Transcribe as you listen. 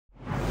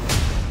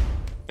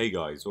Hey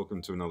guys,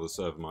 welcome to another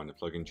ServerMiner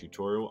plugin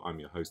tutorial.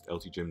 I'm your host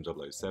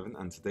LTJim007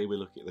 and today we're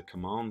looking at the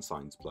command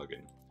signs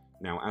plugin.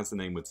 Now, as the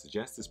name would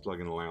suggest, this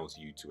plugin allows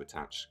you to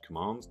attach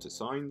commands to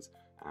signs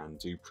and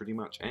do pretty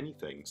much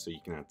anything. So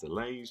you can add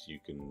delays, you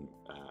can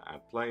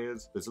add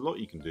players. There's a lot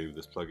you can do with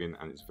this plugin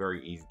and it's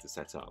very easy to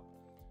set up.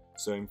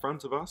 So in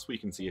front of us we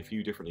can see a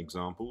few different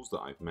examples that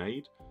I've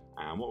made,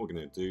 and what we're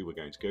going to do, we're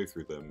going to go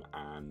through them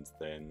and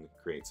then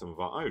create some of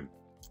our own.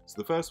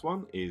 So the first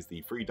one is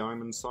the free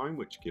diamond sign,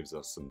 which gives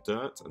us some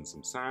dirt and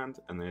some sand,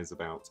 and there's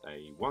about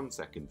a 1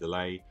 second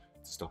delay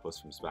to stop us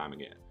from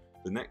spamming it.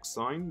 The next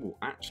sign will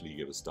actually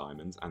give us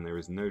diamonds, and there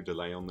is no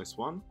delay on this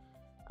one.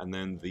 And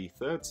then the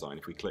third sign,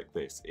 if we click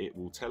this, it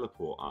will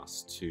teleport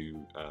us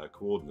to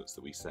coordinates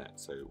that we set,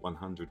 so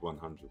 100,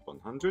 100,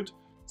 100.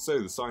 So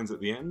the signs at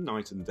the end,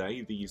 night and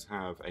day, these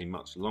have a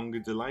much longer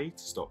delay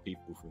to stop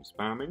people from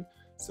spamming,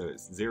 so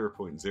it's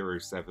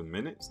 0.07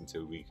 minutes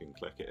until we can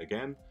click it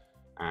again.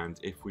 And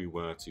if we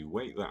were to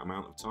wait that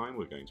amount of time,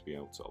 we're going to be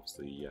able to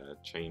obviously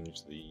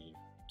change the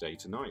day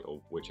to night, or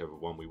whichever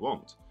one we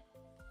want.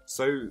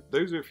 So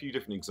those are a few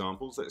different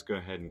examples. Let's go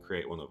ahead and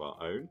create one of our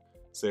own.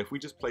 So if we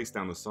just place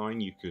down the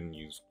sign, you can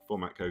use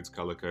format codes,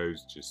 color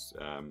codes, just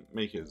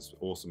make it as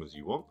awesome as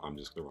you want. I'm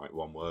just going to write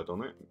one word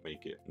on it,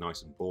 make it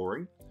nice and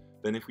boring.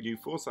 Then if we do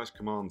 /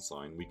 command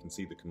sign, we can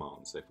see the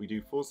command. So if we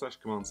do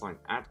 / command sign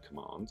add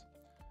command,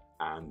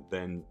 and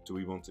then do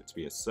we want it to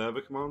be a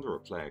server command or a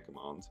player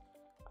command?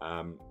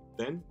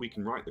 Then we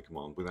can write the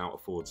command without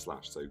a /.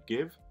 So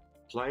give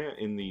player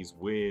in these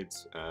weird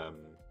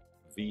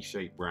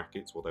V-shaped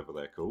brackets, whatever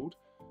they're called,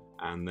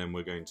 and then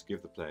we're going to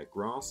give the player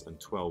grass and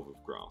 12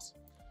 of grass.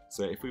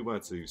 So if we were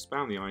to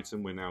spam the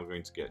item, we're now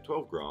going to get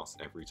 12 grass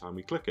every time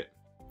we click it.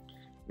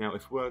 Now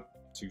if we were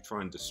to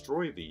try and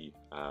destroy the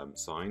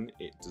sign,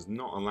 it does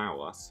not allow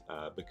us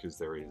because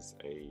there is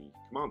a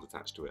command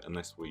attached to it,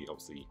 unless we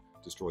obviously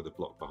destroy the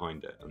block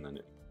behind it, and then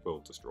it will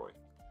destroy.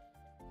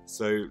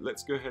 So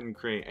let's go ahead and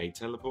create a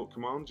teleport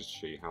command just to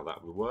show you how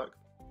that would work.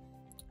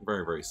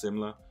 Very, very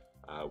similar.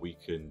 We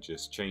can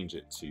just change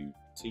it to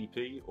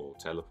TP or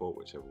teleport,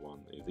 whichever one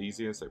is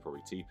easier, so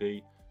probably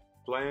TP.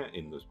 Player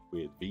in the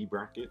weird V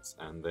brackets,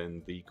 and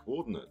then the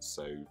coordinates,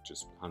 so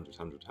just 100,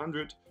 100,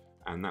 100,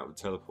 and that would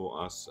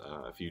teleport us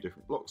a few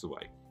different blocks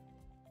away.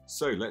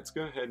 So let's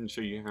go ahead and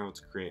show you how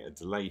to create a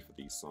delay for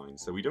these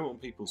signs. So we don't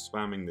want people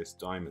spamming this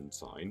diamond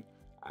sign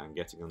and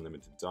getting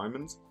unlimited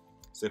diamonds.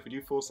 So if we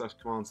do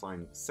 / command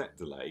sign set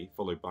delay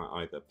followed by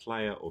either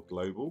player or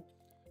global.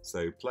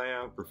 So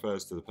player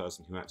refers to the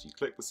person who actually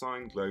clicked the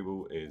sign,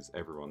 global is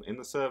everyone in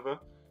the server.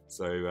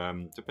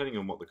 So depending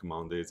on what the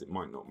command is, it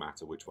might not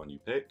matter which one you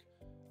pick.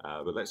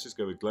 But let's just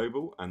go with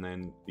global, and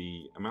then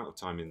the amount of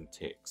time in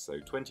ticks. So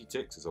 20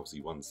 ticks is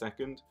obviously 1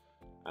 second,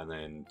 and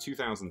then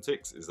 2000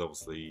 ticks is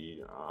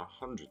obviously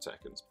 100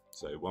 seconds,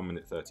 so 1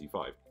 minute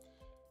 35.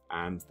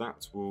 And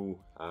that will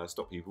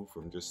stop people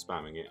from just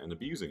spamming it and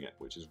abusing it,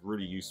 which is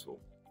really useful.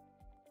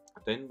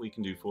 Then we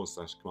can do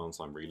 / command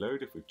sign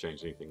reload if we've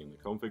changed anything in the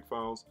config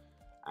files,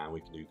 and we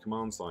can do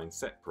command sign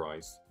set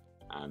price,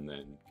 and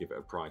then give it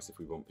a price if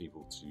we want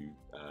people to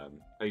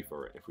pay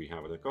for it if we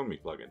have an economy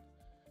plugin.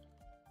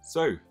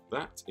 So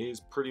that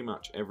is pretty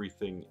much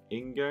everything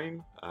in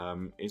game.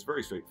 It's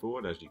very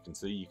straightforward. As you can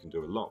see, you can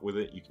do a lot with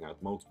it. You can add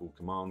multiple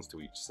commands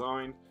to each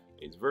sign.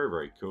 It's very,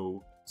 very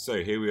cool.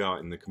 So here we are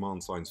in the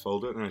command signs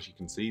folder, and as you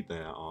can see,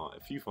 there are a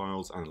few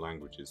files and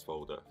languages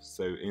folder.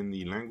 So in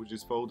the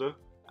languages folder,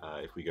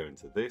 if we go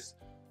into this,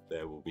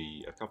 there will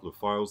be a couple of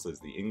files.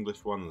 There's the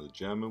English one and the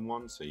German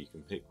one, so you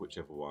can pick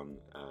whichever one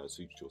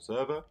suits your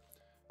server.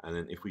 And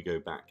then if we go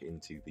back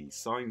into the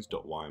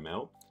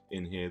signs.yml,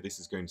 in here, this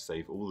is going to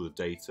save all of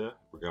the data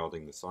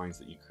regarding the signs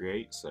that you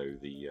create. So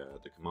the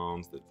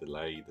commands, the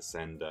delay, the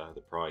sender,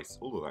 the price,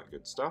 all of that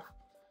good stuff.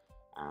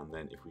 And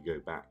then if we go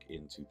back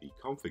into the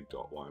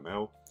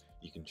config.yml,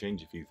 you can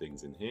change a few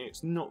things in here.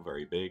 It's not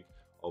very big.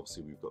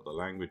 Obviously, we've got the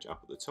language up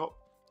at the top,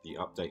 the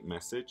update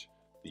message,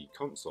 the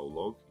console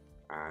log,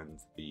 and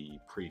the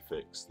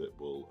prefix that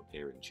will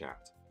appear in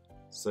chat.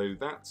 So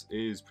that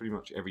is pretty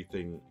much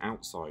everything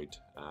outside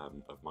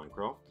of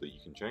Minecraft that you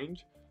can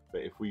change.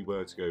 But if we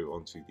were to go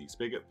onto the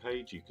spigot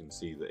page, you can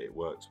see that it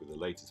works with the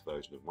latest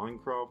version of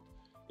Minecraft.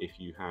 If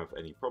you have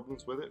any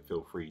problems with it,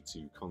 feel free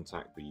to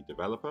contact the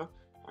developer,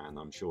 and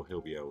I'm sure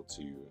he'll be able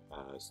to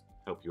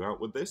help you out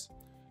with this.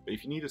 But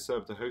if you need a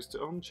server to host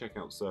it on, check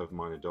out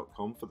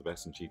ServerMiner.com for the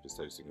best and cheapest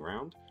hosting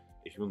around.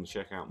 If you want to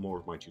check out more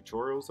of my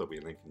tutorials, there'll be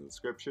a link in the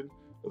description.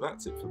 But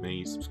that's it for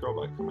me. Subscribe,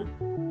 like, comment,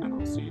 and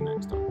I'll see you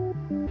next time.